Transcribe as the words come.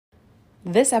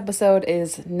This episode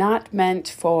is not meant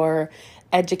for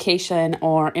education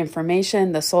or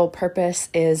information. The sole purpose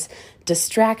is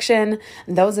distraction.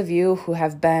 Those of you who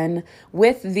have been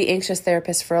with the anxious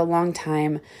therapist for a long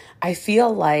time, I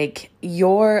feel like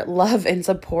your love and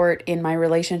support in my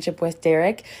relationship with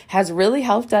Derek has really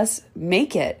helped us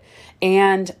make it.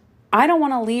 And I don't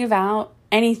want to leave out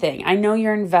anything. I know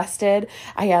you're invested.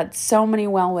 I had so many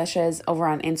well wishes over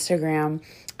on Instagram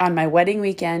on my wedding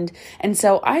weekend. And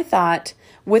so I thought,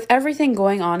 with everything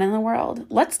going on in the world,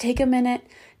 let's take a minute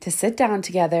to sit down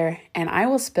together and I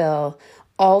will spill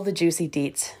all the juicy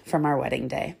deets from our wedding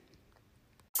day.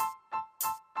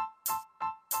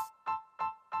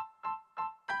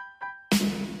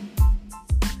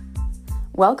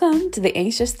 Welcome to the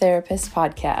Anxious Therapist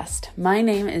podcast. My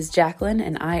name is Jacqueline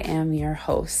and I am your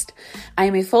host. I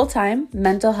am a full-time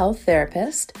mental health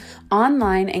therapist,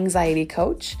 online anxiety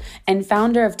coach, and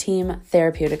founder of Team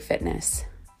Therapeutic Fitness.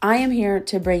 I am here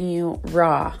to bring you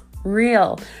raw,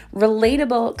 real,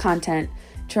 relatable content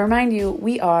to remind you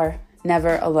we are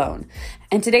never alone.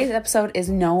 And today's episode is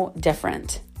no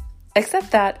different,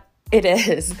 except that it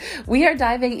is. We are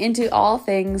diving into all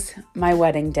things my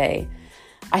wedding day.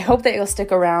 I hope that you'll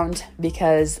stick around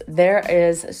because there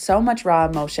is so much raw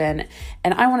emotion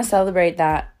and I want to celebrate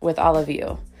that with all of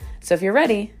you. So if you're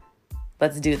ready,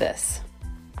 let's do this.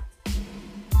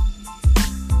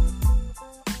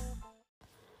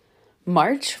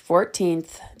 March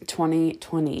 14th,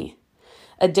 2020.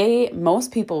 A day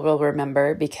most people will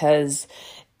remember because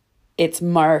it's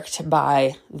marked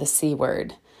by the C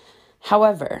word.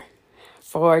 However,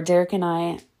 for Derek and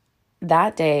I,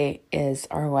 that day is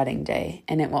our wedding day,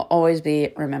 and it will always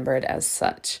be remembered as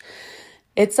such.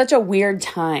 It's such a weird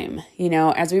time,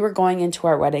 as we were going into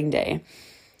our wedding day.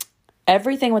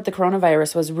 Everything with the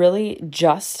coronavirus was really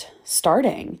just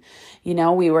starting.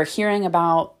 We were hearing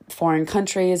about foreign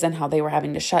countries and how they were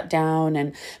having to shut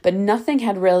down, but nothing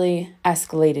had really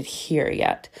escalated here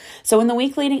yet. So in the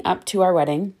week leading up to our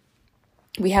wedding,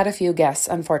 we had a few guests,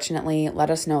 unfortunately, let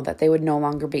us know that they would no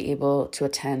longer be able to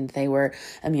attend. They were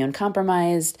immune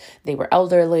compromised. They were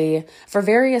elderly. For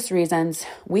various reasons,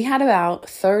 we had about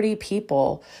 30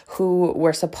 people who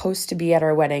were supposed to be at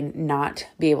our wedding not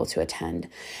be able to attend.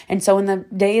 And so in the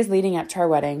days leading up to our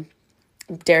wedding,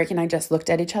 Derek and I just looked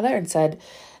at each other and said,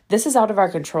 this is out of our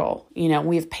control.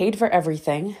 We've paid for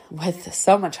everything with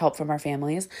so much help from our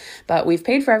families, but we've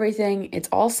paid for everything. It's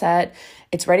all set.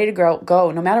 It's ready to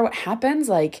go. No matter what happens,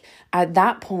 at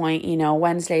that point,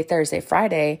 Wednesday, Thursday,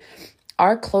 Friday,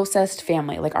 our closest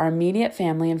family, our immediate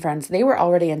family and friends, they were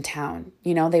already in town.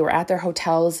 They were at their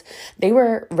hotels. They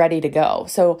were ready to go.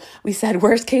 So we said,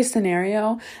 worst case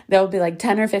scenario, there'll be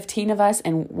 10 or 15 of us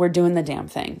and we're doing the damn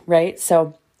thing, right?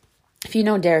 So if you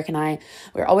know Derek and I,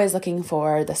 we're always looking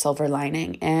for the silver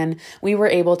lining, and we were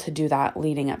able to do that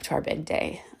leading up to our big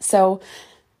day. So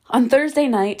on Thursday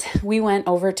night, we went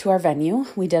over to our venue.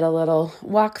 We did a little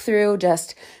walkthrough,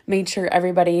 just made sure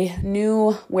everybody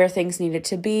knew where things needed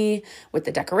to be with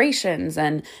the decorations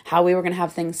and how we were going to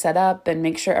have things set up and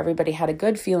make sure everybody had a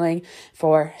good feeling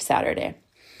for Saturday.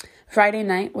 Friday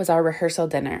night was our rehearsal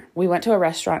dinner. We went to a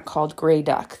restaurant called Grey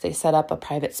Duck. They set up a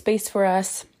private space for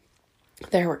us.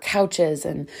 There were couches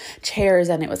and chairs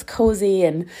and it was cozy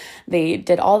and they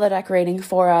did all the decorating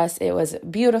for us. It was a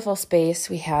beautiful space.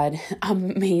 We had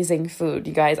amazing food.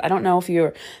 You guys, I don't know if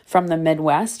you're from the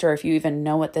Midwest or if you even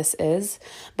know what this is,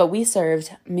 but we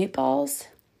served meatballs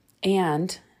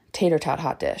and tater tot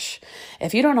hot dish.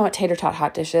 If you don't know what tater tot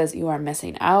hot dish is, you are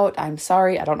missing out. I'm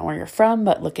sorry. I don't know where you're from,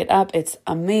 but look it up. It's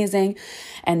amazing.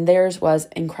 And theirs was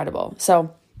incredible.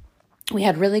 So we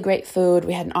had really great food.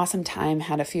 We had an awesome time,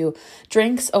 had a few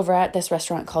drinks over at this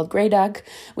restaurant called Grey Duck.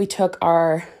 We took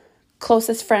our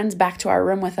closest friends back to our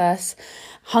room with us,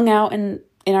 hung out in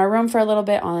our room for a little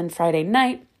bit on Friday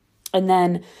night, and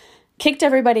then kicked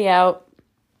everybody out.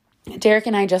 Derek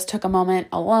and I just took a moment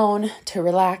alone to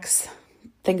relax,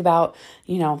 think about,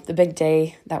 the big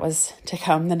day that was to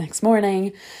come the next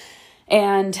morning,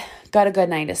 and got a good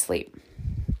night of sleep.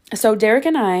 So Derek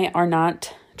and I are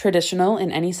not traditional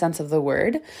in any sense of the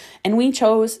word, and we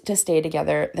chose to stay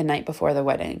together the night before the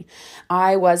wedding.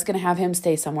 I was going to have him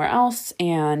stay somewhere else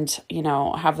and,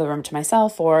 have the room to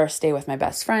myself or stay with my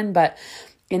best friend, but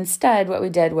instead what we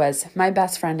did was my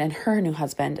best friend and her new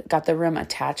husband got the room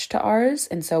attached to ours,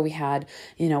 and so we had,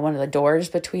 one of the doors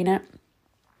between it.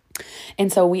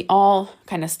 And so we all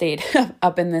kind of stayed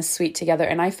up in this suite together,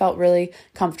 and I felt really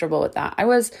comfortable with that. I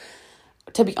was,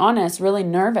 to be honest, really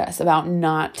nervous about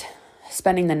not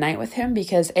spending the night with him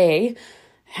because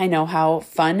I know how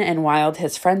fun and wild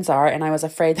his friends are, and I was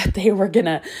afraid that they were going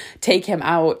to take him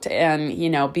out and,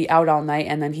 be out all night,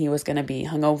 and then he was going to be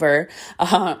hungover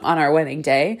on our wedding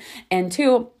day. And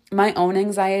two, my own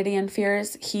anxiety and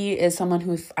fears, he is someone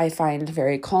who I find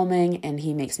very calming, and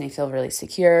he makes me feel really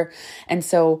secure. And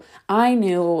so I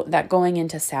knew that going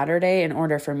into Saturday, in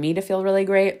order for me to feel really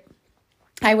great,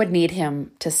 I would need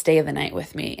him to stay the night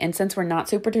with me. And since we're not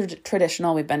super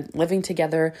traditional, we've been living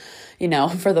together,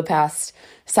 for the past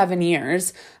 7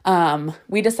 years,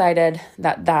 we decided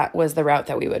that that was the route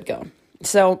that we would go.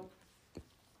 So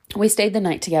we stayed the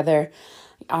night together.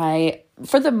 I,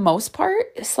 for the most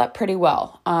part, slept pretty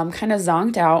well, kind of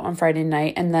zonked out on Friday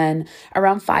night. And then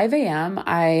around 5 a.m.,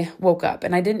 I woke up,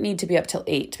 and I didn't need to be up till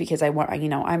 8 because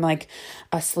I'm like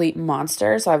a sleep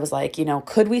monster. So I was like,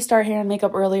 could we start hair and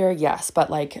makeup earlier? Yes. But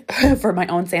like for my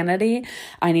own sanity,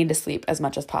 I need to sleep as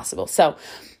much as possible. So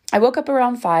I woke up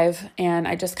around 5 and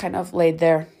I just kind of laid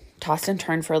there, tossed and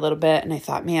turned for a little bit. And I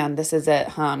thought, man, this is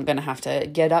it. I'm going to have to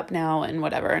get up now and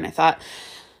whatever. And I thought,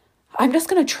 I'm just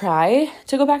going to try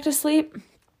to go back to sleep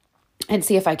and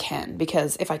see if I can,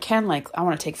 because if I can, I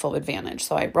want to take full advantage.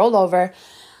 So I rolled over,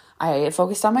 I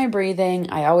focused on my breathing.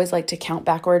 I always like to count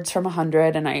backwards from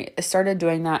 100, and I started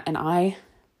doing that, and I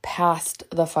passed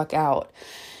the fuck out.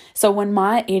 So when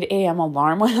my 8 a.m.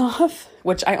 alarm went off,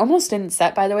 which I almost didn't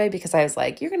set, by the way, because I was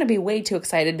like, you're going to be way too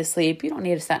excited to sleep. You don't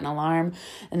need to set an alarm.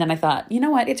 And then I thought, you know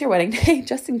what? It's your wedding day,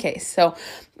 just in case. So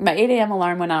my 8 a.m.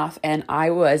 alarm went off, and I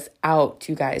was out,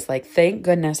 you guys. Thank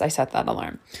goodness I set that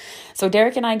alarm. So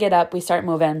Derek and I get up. We start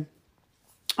moving.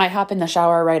 I hop in the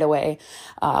shower right away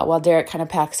while Derek kind of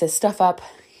packs his stuff up.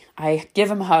 I give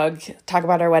him a hug, talk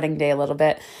about our wedding day a little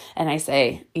bit, and I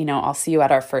say, I'll see you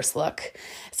at our first look.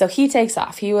 So he takes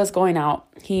off. He was going out.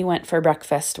 He went for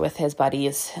breakfast with his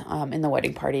buddies in the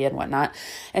wedding party and whatnot.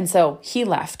 And so he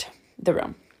left the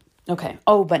room. Okay.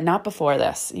 Oh, but not before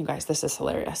this. You guys, this is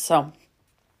hilarious. So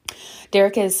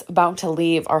Derek is about to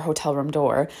leave our hotel room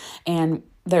door, and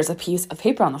there's a piece of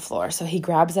paper on the floor. So he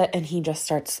grabs it and he just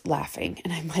starts laughing.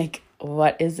 And I'm like,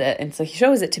 what is it? And so he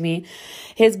shows it to me.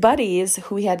 His buddies,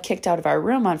 who he had kicked out of our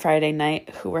room on Friday night,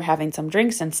 who were having some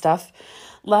drinks and stuff,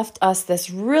 left us this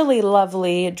really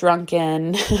lovely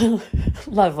drunken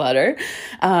love letter,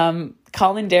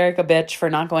 calling Derek a bitch for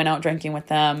not going out drinking with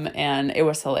them. And it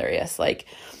was hilarious,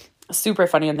 super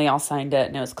funny. And they all signed it,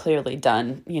 and it was clearly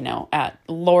done, at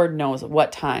Lord knows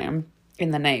what time in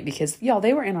the night, because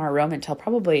they were in our room until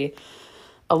probably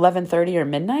 11:30 or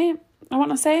midnight, I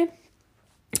want to say.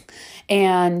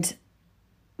 And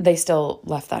they still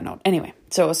left that note. Anyway,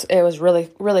 so it was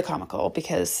really, really comical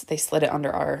because they slid it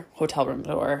under our hotel room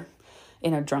door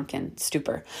in a drunken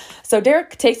stupor. So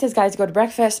Derek takes his guys to go to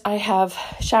breakfast. I have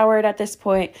showered at this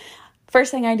point.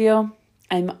 First thing I do,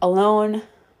 I'm alone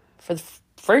for the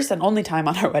first and only time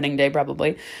on our wedding day,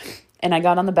 probably. And I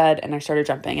got on the bed and I started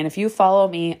jumping. And if you follow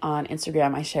me on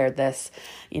Instagram, I shared this.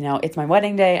 It's my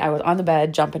wedding day. I was on the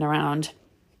bed jumping around.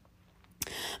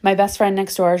 My best friend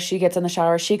next door, she gets in the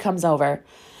shower. She comes over.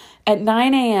 At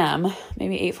 9 a.m.,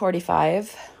 maybe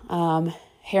 8:45,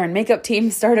 hair and makeup team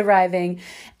start arriving.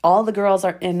 All the girls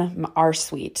are in our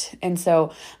suite. And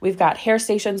so we've got hair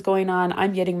stations going on.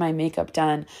 I'm getting my makeup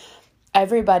done.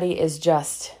 Everybody is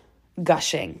just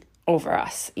gushing over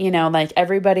us.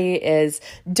 Everybody is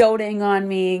doting on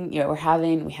me.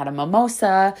 We had a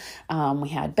mimosa. We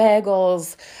had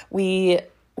bagels. We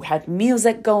had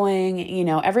music going.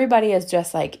 Everybody is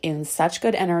just in such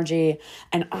good energy,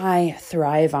 and I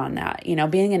thrive on that.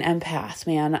 Being an empath,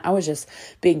 man, I was just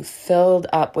being filled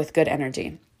up with good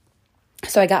energy.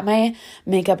 So I got my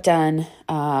makeup done.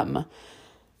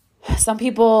 Some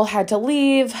people had to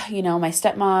leave. My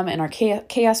stepmom and our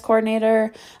chaos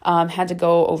coordinator had to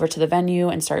go over to the venue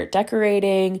and start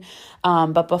decorating.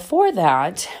 But before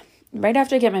that, right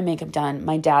after I get my makeup done,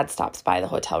 my dad stops by the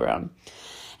hotel room.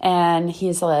 And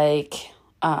he's like,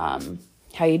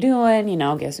 how you doing?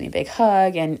 Gives me a big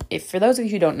hug. And for those of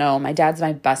you who don't know, my dad's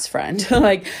my best friend.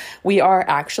 We are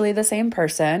actually the same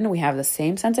person. We have the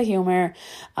same sense of humor.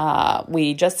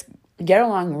 We just get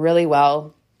along really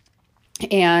well.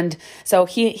 And so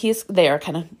he's there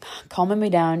kind of calming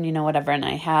me down, whatever. And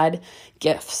I had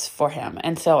gifts for him.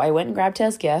 And so I went and grabbed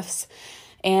his gifts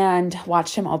and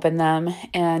watched him open them.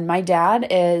 And my dad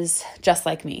is just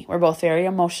like me. We're both very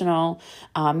emotional,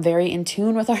 very in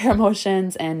tune with our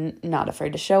emotions and not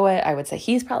afraid to show it. I would say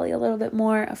he's probably a little bit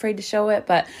more afraid to show it,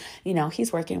 but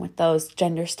he's working with those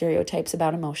gender stereotypes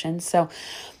about emotions. So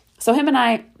him and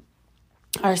I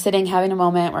are sitting, having a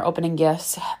moment. We're opening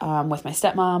gifts with my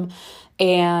stepmom,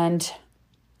 and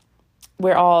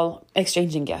we're all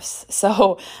exchanging gifts.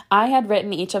 So I had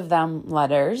written each of them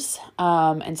letters.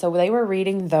 And so they were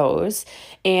reading those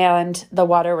and the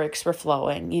waterworks were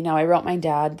flowing. You know, I wrote my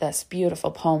dad this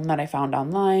beautiful poem that I found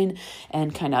online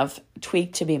and kind of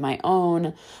tweaked to be my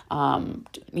own,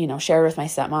 shared with my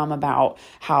stepmom about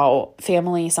how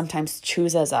family sometimes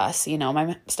chooses us. You know,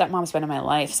 my stepmom's been in my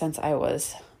life since I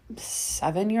was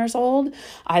 7 years old.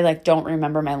 I don't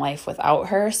remember my life without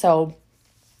her. So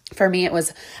for me, it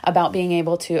was about being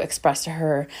able to express to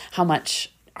her how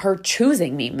much her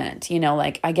choosing me meant. You know,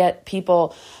 I get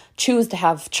people choose to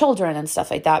have children and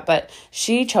stuff like that, but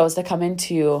she chose to come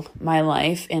into my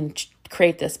life and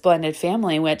create this blended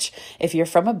family, which if you're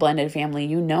from a blended family,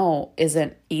 you know,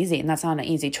 isn't easy, and that's not an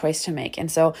easy choice to make. And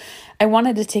so I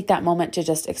wanted to take that moment to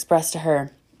just express to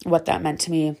her what that meant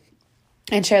to me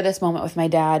and share this moment with my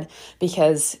dad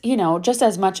because, you know, just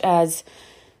as much as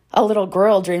a little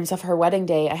girl dreams of her wedding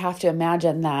day, I have to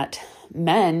imagine that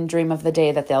men dream of the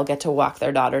day that they'll get to walk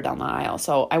their daughter down the aisle.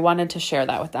 So I wanted to share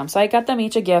that with them. So I got them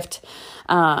each a gift,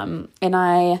 and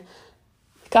I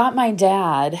got my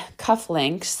dad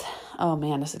cufflinks. Oh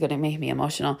man, this is going to make me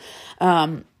emotional.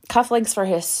 Cufflinks for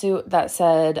his suit that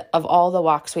said, "Of all the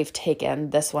walks we've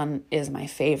taken, this one is my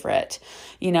favorite."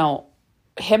 You know,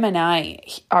 him and I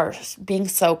are being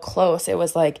so close. It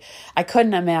was I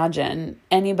couldn't imagine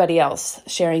anybody else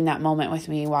sharing that moment with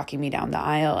me, walking me down the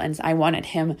aisle. And I wanted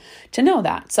him to know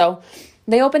that. So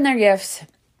they open their gifts,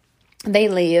 they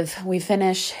leave, we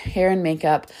finish hair and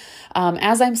makeup.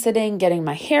 As I'm sitting getting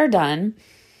my hair done,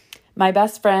 my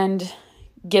best friend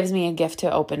gives me a gift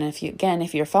to open. If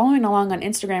you're following along on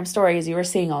Instagram stories, you were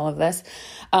seeing all of this.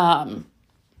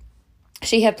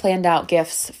 She had planned out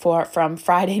gifts from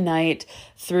Friday night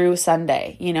through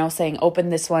Sunday, you know, saying, open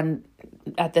this one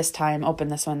at this time, open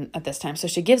this one at this time. So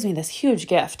she gives me this huge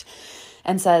gift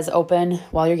and says, open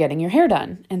while you're getting your hair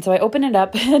done. And so I open it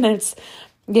up and it's,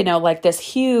 you know, this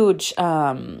huge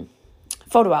photo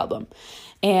album.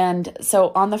 And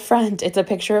so on the front, it's a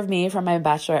picture of me from my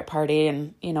bachelorette party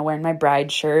and, you know, wearing my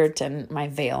bride shirt and my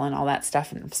veil and all that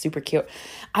stuff. And it's super cute.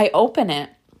 I open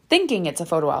it thinking it's a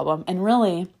photo album and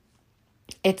really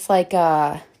it's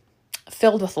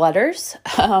filled with letters.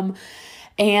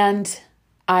 And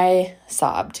I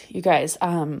sobbed, you guys.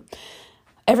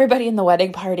 Everybody in the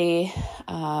wedding party,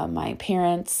 my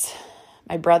parents,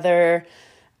 my brother,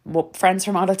 friends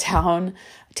from out of town,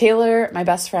 Taylor, my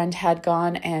best friend, had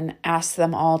gone and asked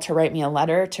them all to write me a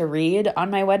letter to read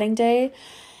on my wedding day.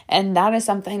 And that is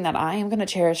something that I am going to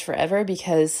cherish forever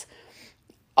because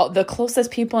the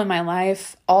closest people in my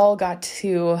life all got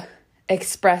to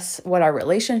express what our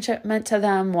relationship meant to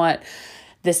them, what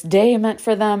this day meant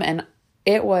for them. And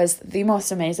it was the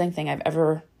most amazing thing I've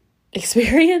ever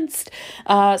experienced.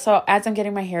 So as I'm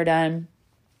getting my hair done,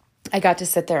 I got to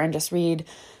sit there and just read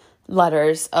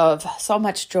letters of so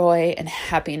much joy and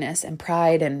happiness and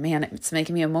pride. And man, it's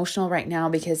making me emotional right now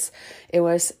because it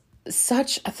was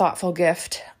such a thoughtful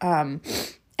gift. And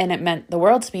it meant the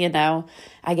world to me. And now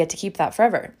I get to keep that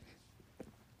forever.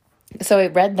 So I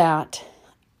read that.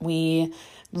 We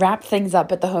wrapped things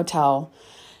up at the hotel.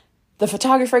 The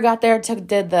photographer got there,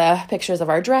 did the pictures of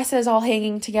our dresses all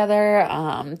hanging together,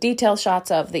 detail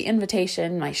shots of the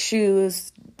invitation, my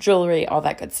shoes, jewelry, all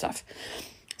that good stuff.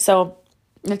 So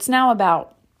it's now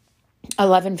about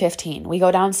 11:15. We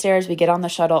go downstairs, we get on the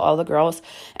shuttle, all the girls,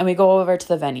 and we go over to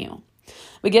the venue.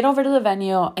 We get over to the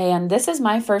venue, and this is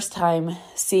my first time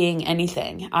seeing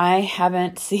anything. I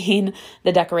haven't seen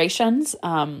the decorations.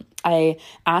 I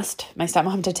asked my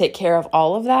stepmom to take care of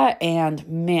all of that, and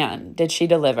man, did she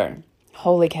deliver.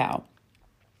 Holy cow.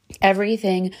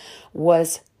 Everything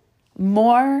was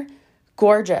more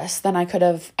gorgeous than I could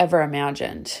have ever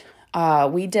imagined.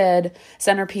 We did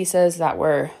centerpieces that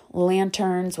were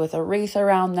lanterns with a wreath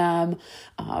around them,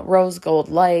 rose gold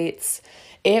lights.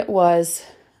 It was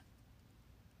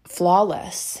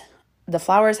flawless. The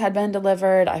flowers had been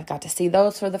delivered. I got to see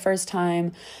those for the first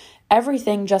time.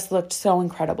 Everything just looked so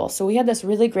incredible. So we had this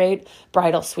really great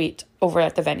bridal suite over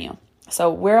at the venue. So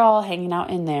we're all hanging out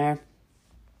in there.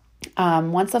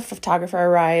 Once the photographer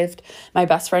arrived, my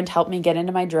best friend helped me get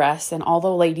into my dress, and all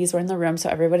the ladies were in the room, so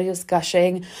everybody was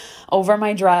gushing over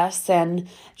my dress, and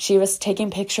she was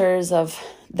taking pictures of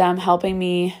them helping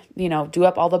me, do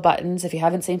up all the buttons. If you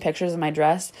haven't seen pictures of my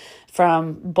dress,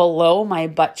 from below my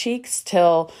butt cheeks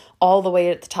till all the way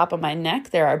at the top of my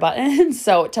neck, there are buttons.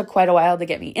 So it took quite a while to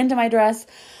get me into my dress.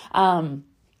 But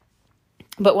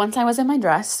once I was in my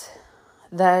dress,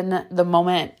 then the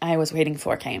moment I was waiting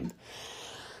for came.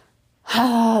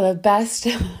 The best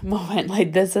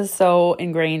moment. This is so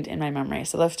ingrained in my memory.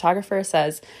 So the photographer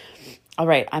says, all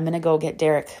right, I'm going to go get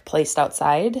Derek placed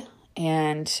outside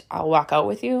and I'll walk out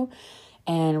with you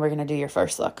and we're going to do your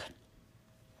first look.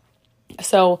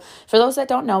 So for those that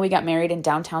don't know, we got married in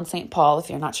downtown St. Paul. If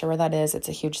you're not sure where that is, it's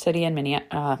a huge city in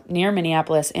near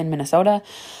Minneapolis in Minnesota.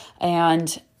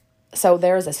 And so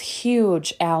there's this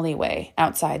huge alleyway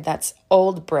outside that's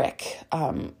old brick,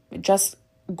 just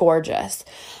gorgeous.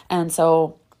 And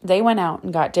so they went out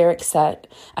and got Derek set.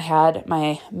 I had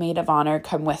my maid of honor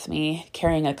come with me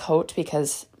carrying a coat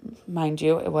because, mind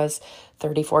you, it was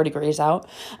 34 degrees out.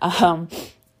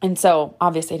 And so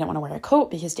obviously I didn't want to wear a coat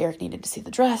because Derek needed to see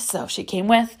the dress. So she came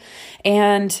with,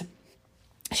 and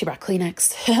she brought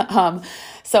Kleenex.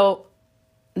 So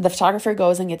the photographer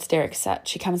goes and gets Derek set.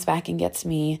 She comes back and gets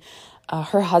me.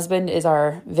 Her husband is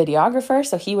our videographer.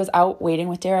 So he was out waiting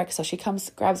with Derek. So she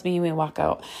comes, grabs me, and we walk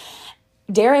out.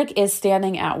 Derek is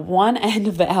standing at one end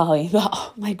of the alley,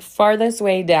 like farthest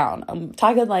way down. I'm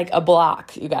talking like a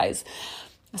block, you guys.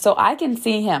 So I can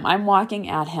see him. I'm walking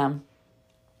at him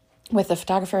with the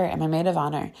photographer and my maid of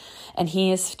honor, and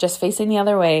he's just facing the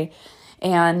other way,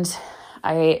 and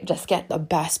I just get the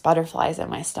best butterflies in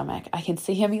my stomach. I can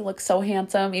see him. He looks so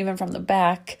handsome, even from the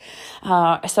back.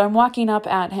 So I'm walking up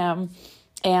at him,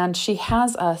 and she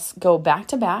has us go back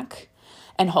to back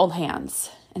and hold hands.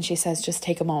 And she says, just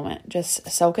take a moment, just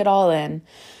soak it all in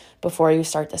before you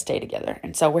start this day together.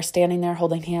 And so we're standing there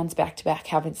holding hands back to back,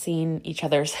 haven't seen each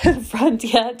other's front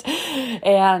yet.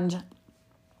 And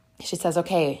she says,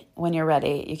 okay, when you're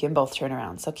ready, you can both turn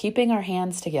around. So keeping our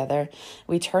hands together,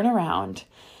 we turn around,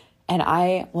 and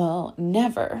I will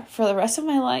never, for the rest of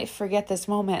my life, forget this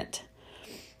moment.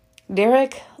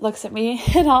 Derek looks at me,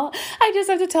 and I just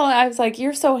have to tell him, I was like,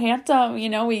 you're so handsome. You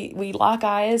know, we lock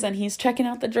eyes, and he's checking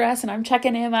out the dress, and I'm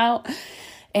checking him out,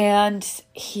 and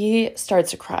he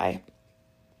starts to cry.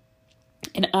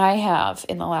 And I have,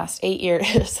 in the last 8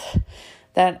 years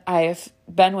that I've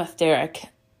been with Derek,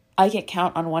 I can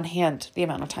count on one hand the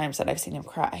amount of times that I've seen him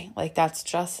cry. Like, that's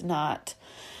just not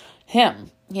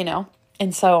him, you know?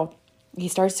 And so he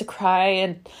starts to cry,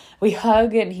 and we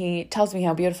hug, and he tells me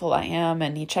how beautiful I am,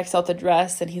 and he checks out the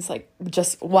dress, and he's like,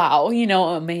 just wow, you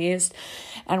know, amazed.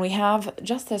 And we have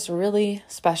just this really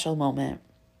special moment.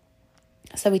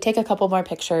 So we take a couple more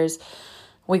pictures,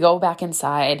 we go back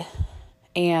inside,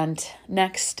 and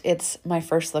next it's my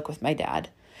first look with my dad.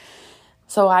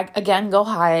 So I, again, go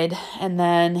hide, and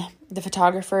then the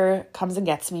photographer comes and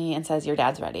gets me and says, your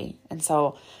dad's ready. And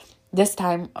so this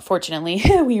time, fortunately,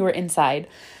 we were inside.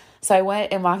 So I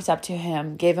went and walked up to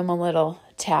him, gave him a little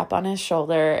tap on his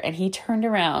shoulder, and he turned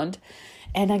around.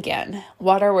 And again,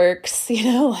 waterworks, you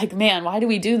know, like, man, why do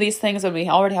we do these things when we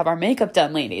already have our makeup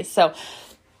done, ladies?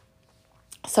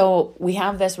 So we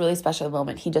have this really special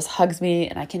moment. He just hugs me,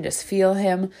 and I can just feel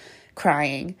him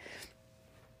crying.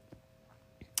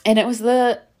 And it was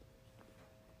the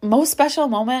most special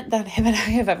moment that him and I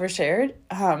have ever shared.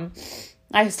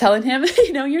 I was telling him,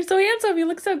 you know, you're so handsome. You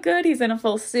look so good. He's in a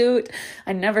full suit.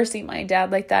 I never see my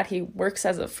dad like that. He works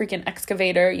as a freaking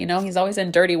excavator. You know, he's always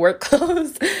in dirty work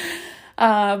clothes.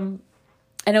 And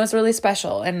it was really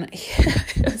special. And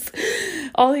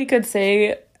all he could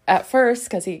say at first,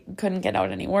 because he couldn't get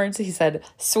out any words, he said,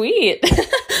 sweet.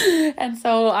 And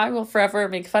so I will forever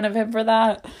make fun of him for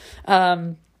that.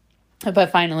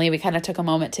 But finally, we kind of took a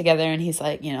moment together, and he's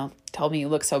like, you know, told me you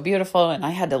look so beautiful. And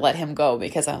I had to let him go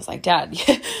because I was like, Dad,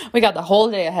 we got the whole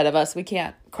day ahead of us. We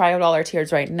can't cry out all our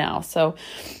tears right now. So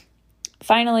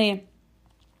finally,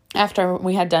 after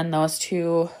we had done those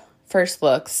two first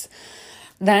looks,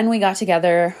 then we got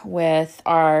together with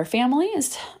our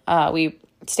families. We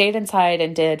stayed inside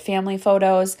and did family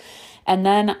photos. And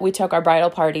then we took our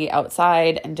bridal party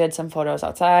outside and did some photos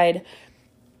outside.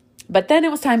 But then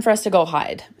it was time for us to go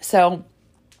hide. So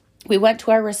we went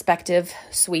to our respective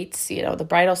suites, you know, the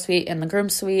bridal suite and the groom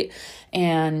suite,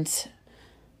 and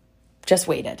just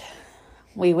waited.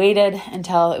 We waited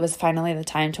until it was finally the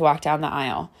time to walk down the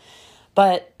aisle.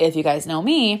 But if you guys know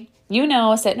me, you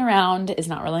know sitting around is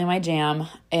not really my jam.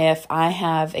 If I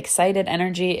have excited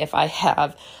energy, if I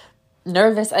have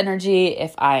nervous energy,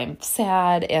 if I'm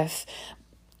sad, if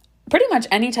pretty much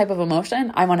any type of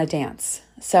emotion, I want to dance.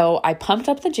 So I pumped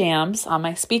up the jams on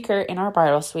my speaker in our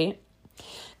bridal suite,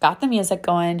 got the music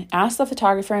going, asked the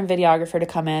photographer and videographer to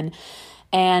come in,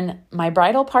 and my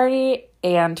bridal party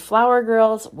and flower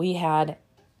girls, we had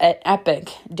an epic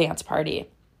dance party.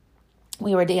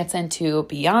 We were dancing to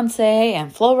Beyonce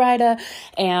and Flo Rida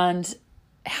and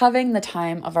having the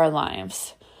time of our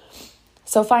lives.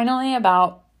 So finally,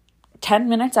 about 10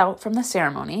 minutes out from the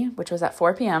ceremony, which was at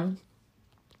 4 p.m.,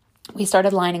 we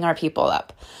started lining our people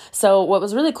up. So what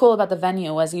was really cool about the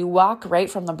venue was you walk right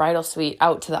from the bridal suite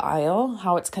out to the aisle,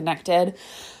 how it's connected.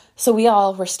 So we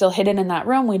all were still hidden in that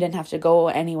room. We didn't have to go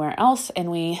anywhere else.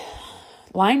 And we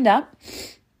lined up.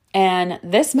 And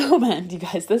this moment, you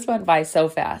guys, this went by so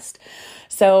fast.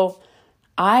 So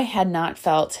I had not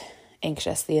felt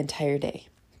anxious the entire day.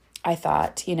 I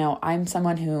thought, I'm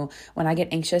someone who, when I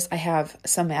get anxious, I have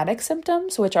somatic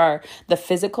symptoms, which are the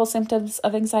physical symptoms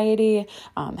of anxiety,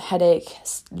 headache,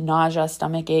 nausea,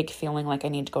 stomach ache, feeling like I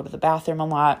need to go to the bathroom a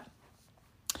lot,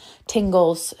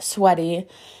 tingles, sweaty.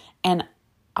 And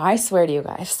I swear to you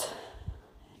guys,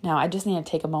 now I just need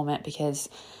to take a moment because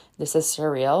this is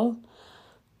surreal.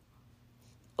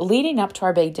 Leading up to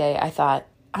our big day, I thought,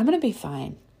 I'm going to be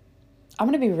fine. I'm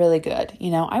going to be really good.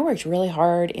 I worked really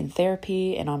hard in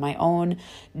therapy and on my own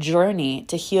journey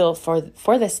to heal for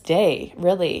this day,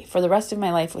 really, for the rest of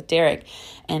my life with Derek.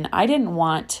 And I didn't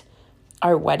want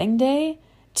our wedding day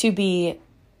to be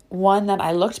one that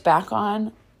I looked back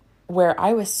on where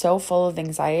I was so full of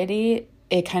anxiety,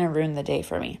 it kind of ruined the day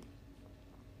for me.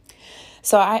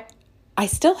 So I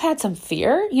still had some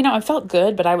fear. I felt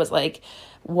good, but I was like,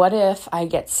 what if I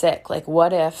get sick? Like,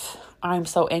 what if I'm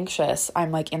so anxious?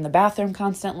 I'm like in the bathroom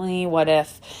constantly. What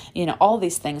if, all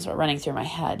these things were running through my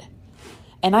head.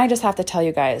 And I just have to tell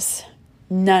you guys,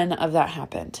 none of that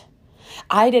happened.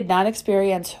 I did not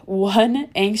experience one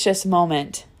anxious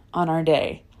moment on our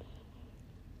day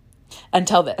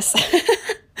until this.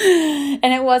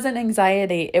 And it wasn't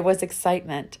anxiety. It was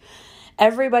excitement.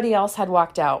 Everybody else had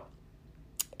walked out.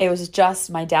 It was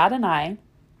just my dad and I,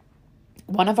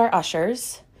 one of our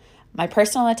ushers, my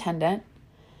personal attendant,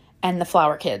 and the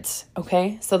flower kids,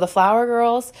 okay? So the flower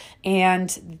girls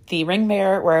and the ring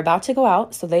bearer were about to go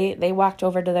out, so they walked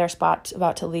over to their spot,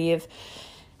 about to leave.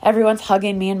 Everyone's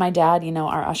hugging me and my dad,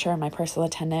 our usher and my personal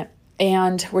attendant,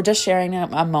 and we're just sharing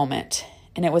a moment.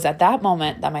 And it was at that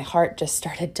moment that my heart just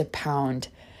started to pound.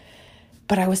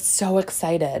 But I was so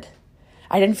excited.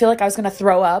 I didn't feel like I was going to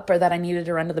throw up or that I needed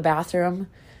to run to the bathroom.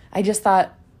 I just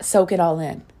thought, soak it all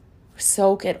in.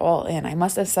 Soak it all in. I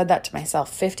must have said that to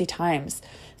myself 50 times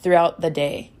throughout the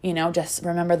day. Just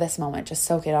remember this moment. Just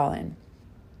soak it all in.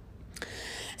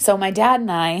 So my dad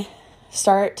and I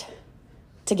start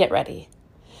to get ready.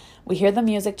 We hear the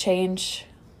music change.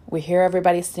 We hear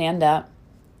everybody stand up.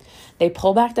 They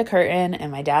pull back the curtain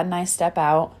and my dad and I step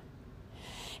out.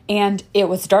 And it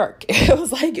was dark. It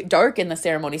was like dark in the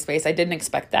ceremony space. I didn't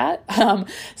expect that.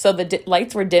 So the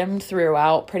lights were dimmed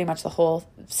throughout pretty much the whole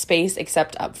space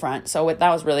except up front. So that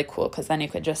was really cool because then you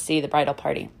could just see the bridal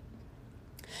party.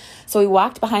 So we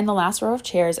walked behind the last row of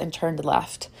chairs and turned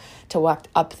left to walk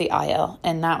up the aisle.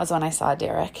 And that was when I saw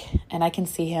Derek. And I can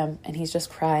see him and he's just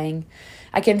crying.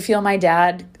 I can feel my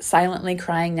dad silently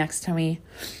crying next to me.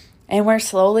 And we're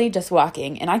slowly just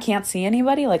walking. And I can't see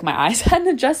anybody. Like my eyes hadn't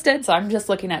adjusted. So I'm just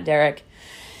looking at Derek.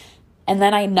 And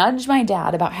then I nudge my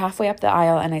dad about halfway up the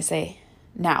aisle and I say,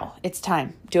 now, it's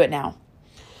time. Do it now.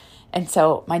 And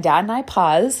so my dad and I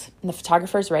pause, and the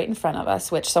photographer's right in front of us,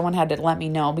 which someone had to let me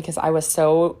know because I was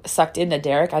so sucked into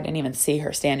Derek, I didn't even see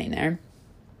her standing there.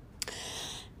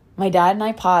 My dad and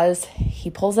I pause. He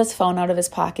pulls his phone out of his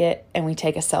pocket, and we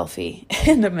take a selfie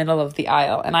in the middle of the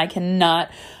aisle. And I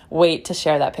cannot wait to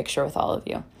share that picture with all of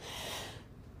you.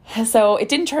 So it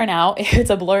didn't turn out. It's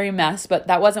a blurry mess, but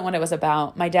that wasn't what it was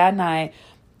about. My dad and I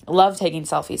love taking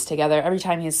selfies together. Every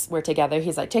time we're together,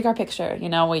 he's like, take our picture.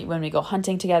 When we go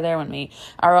hunting together, when we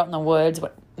are out in the woods,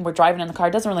 we're driving in the car,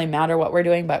 it doesn't really matter what we're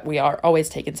doing, but we are always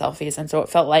taking selfies. And so it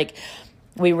felt like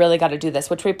we really got to do this,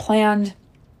 which we planned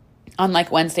on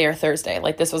like Wednesday or Thursday.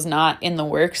 Like this was not in the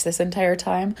works this entire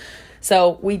time.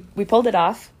 So we pulled it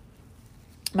off.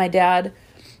 My dad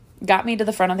got me to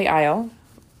the front of the aisle.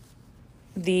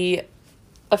 The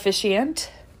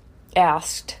officiant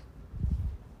asked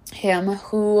him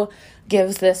who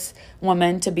gives this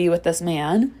woman to be with this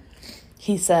man.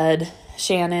 He said,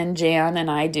 Shannon, Jan, and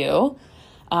I do,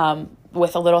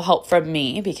 with a little help from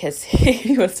me because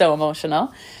he was so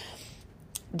emotional.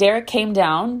 Derek came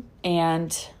down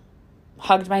and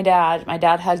hugged my dad. My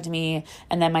dad hugged me,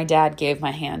 and then my dad gave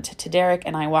my hand to Derek,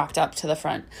 and I walked up to the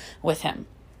front with him.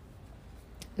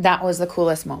 That was the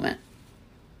coolest moment.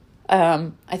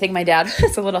 I think my dad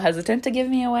was a little hesitant to give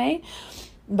me away,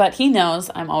 but he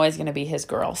knows I'm always going to be his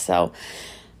girl. So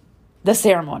the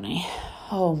ceremony,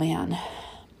 oh man,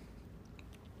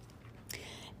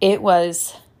 it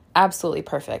was absolutely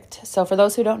perfect. So for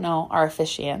those who don't know, our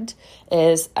officiant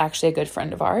is actually a good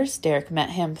friend of ours. Derek met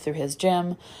him through his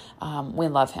gym. We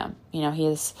love him.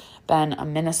 He's been a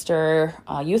minister,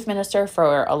 a youth minister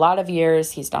for a lot of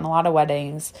years. He's done a lot of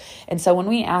weddings. And so when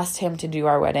we asked him to do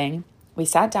our wedding, we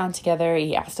sat down together.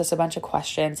 He asked us a bunch of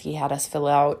questions. He had us fill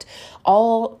out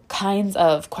all kinds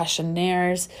of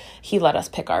questionnaires. He let us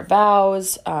pick our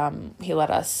vows. He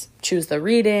let us choose the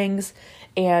readings,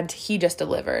 and he just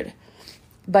delivered.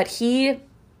 But he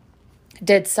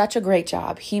did such a great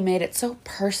job. He made it so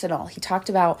personal. He talked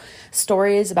about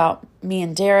stories about me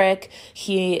and Derek.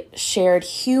 He shared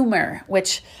humor,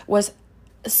 which was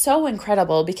so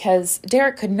incredible because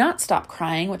Derek could not stop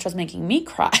crying, which was making me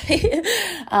cry.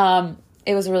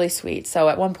 It was really sweet. So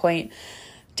at one point,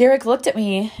 Derek looked at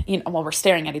me, we're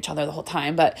staring at each other the whole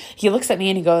time, but he looks at me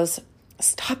and he goes,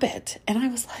 "Stop it." And I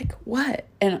was like, "What?"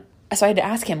 And so I had to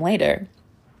ask him later,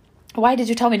 "Why did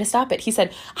you tell me to stop it?" He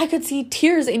said, "I could see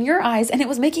tears in your eyes and it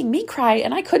was making me cry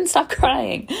and I couldn't stop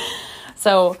crying."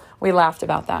 So we laughed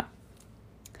about that.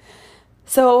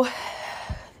 So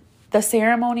the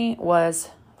ceremony was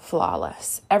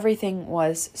flawless. Everything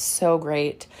was so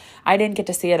great. I didn't get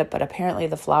to see it, but apparently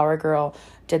the flower girl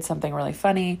did something really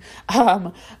funny.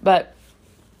 But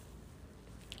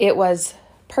it was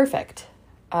perfect.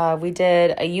 We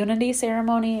did a unity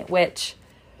ceremony, which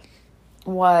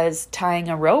was tying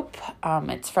a rope.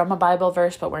 It's from a Bible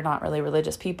verse, but we're not really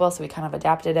religious people, so we kind of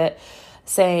adapted it,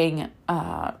 saying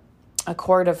a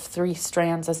cord of 3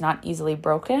 strands is not easily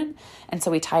broken. And so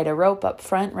we tied a rope up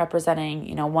front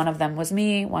representing, one of them was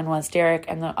me, one was Derek,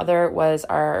 and the other was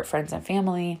our friends and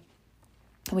family.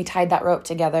 And we tied that rope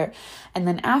together. And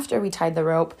then after we tied the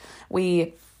rope,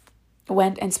 we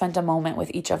went and spent a moment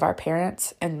with each of our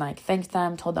parents and thanked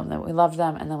them, told them that we loved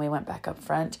them. And then we went back up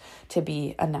front to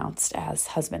be announced as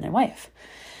husband and wife.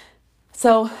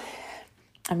 So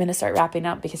I'm going to start wrapping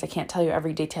up because I can't tell you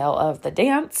every detail of the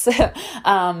dance.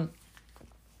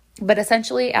 But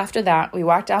essentially after that, we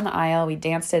walked down the aisle, we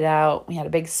danced it out. We had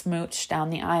a big smooch down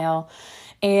the aisle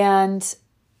and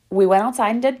we went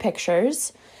outside and did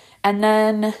pictures. And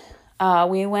then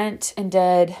we went and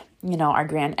did, our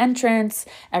grand entrance.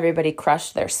 Everybody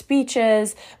crushed their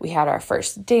speeches. We had our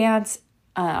first dance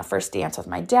with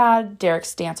my dad,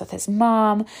 Derek's dance with his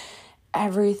mom.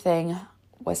 Everything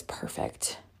was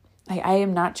perfect. I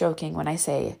am not joking when I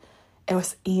say it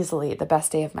was easily the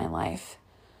best day of my life.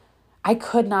 I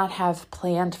could not have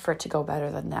planned for it to go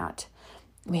better than that.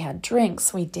 We had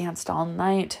drinks. We danced all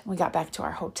night. We got back to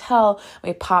our hotel.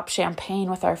 We popped champagne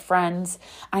with our friends.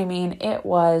 I mean, it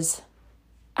was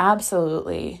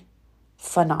absolutely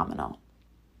phenomenal.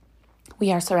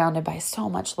 We are surrounded by so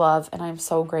much love, and I'm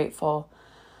so grateful.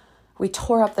 We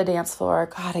tore up the dance floor.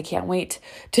 God, I can't wait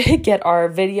to get our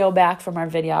video back from our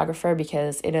videographer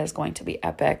because it is going to be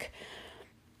epic.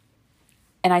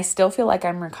 And I still feel like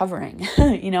I'm recovering.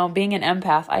 Being an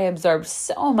empath, I absorbed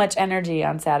so much energy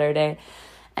on Saturday.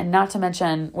 And not to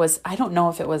mention I don't know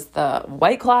if it was the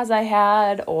White Claws I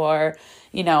had or,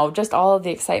 just all of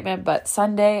the excitement. But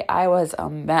Sunday, I was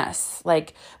a mess.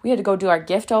 We had to go do our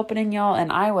gift opening, y'all.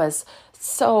 And I was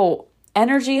so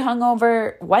energy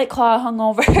hungover, White Claw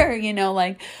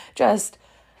hungover, just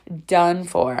done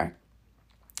for.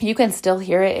 You can still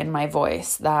hear it in my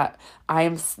voice that I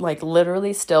am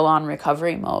literally still on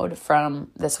recovery mode from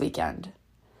this weekend.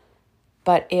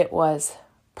 But it was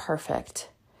perfect.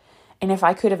 And if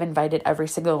I could have invited every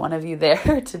single one of you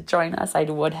there to join us, I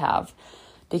would have.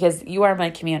 Because you are my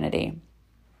community.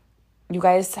 You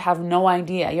guys have no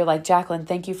idea. You're like, "Jacqueline,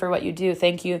 thank you for what you do.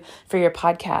 Thank you for your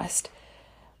podcast."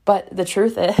 But the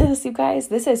truth is, you guys,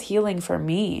 this is healing for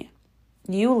me.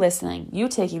 You listening, you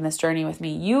taking this journey with me,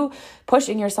 you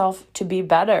pushing yourself to be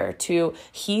better, to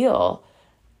heal,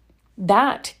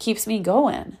 that keeps me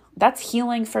going. That's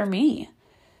healing for me.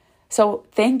 So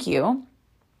thank you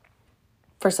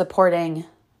for supporting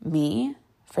me,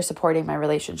 for supporting my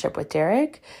relationship with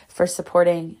Derek, for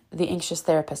supporting the Anxious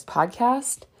Therapist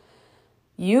podcast.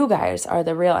 You guys are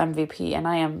the real MVP, and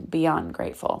I am beyond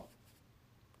grateful.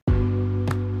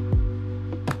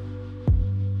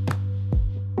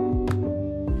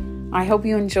 I hope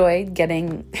you enjoyed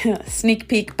getting a sneak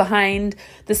peek behind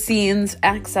the scenes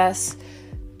access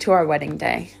to our wedding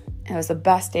day. It was the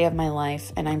best day of my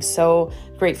life, and I'm so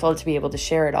grateful to be able to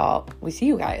share it all with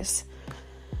you guys.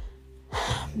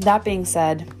 That being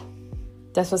said,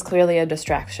 this was clearly a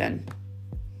distraction.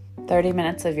 30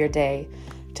 minutes of your day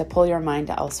to pull your mind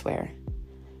elsewhere.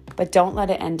 But don't let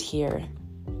it end here.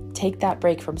 Take that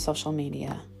break from social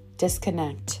media.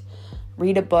 Disconnect.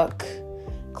 Read a book.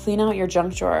 Clean out your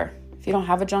junk drawer. If you don't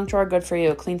have a junk drawer, good for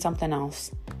you. Clean something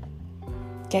else.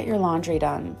 Get your laundry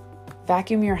done.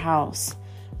 Vacuum your house.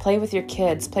 Play with your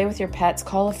kids. Play with your pets.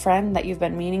 Call a friend that you've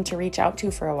been meaning to reach out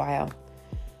to for a while.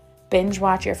 Binge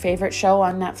watch your favorite show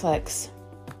on Netflix.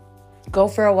 Go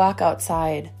for a walk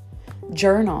outside.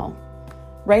 Journal.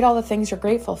 Write all the things you're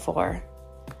grateful for.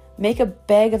 Make a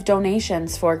bag of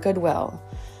donations for Goodwill.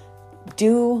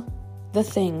 Do the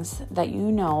things that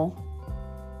you know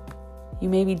you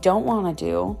maybe don't want to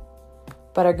do,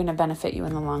 but are going to benefit you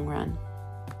in the long run.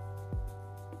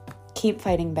 Keep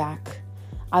fighting back.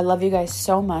 I love you guys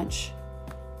so much,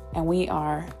 and we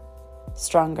are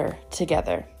stronger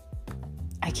together.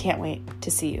 I can't wait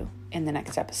to see you in the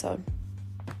next episode.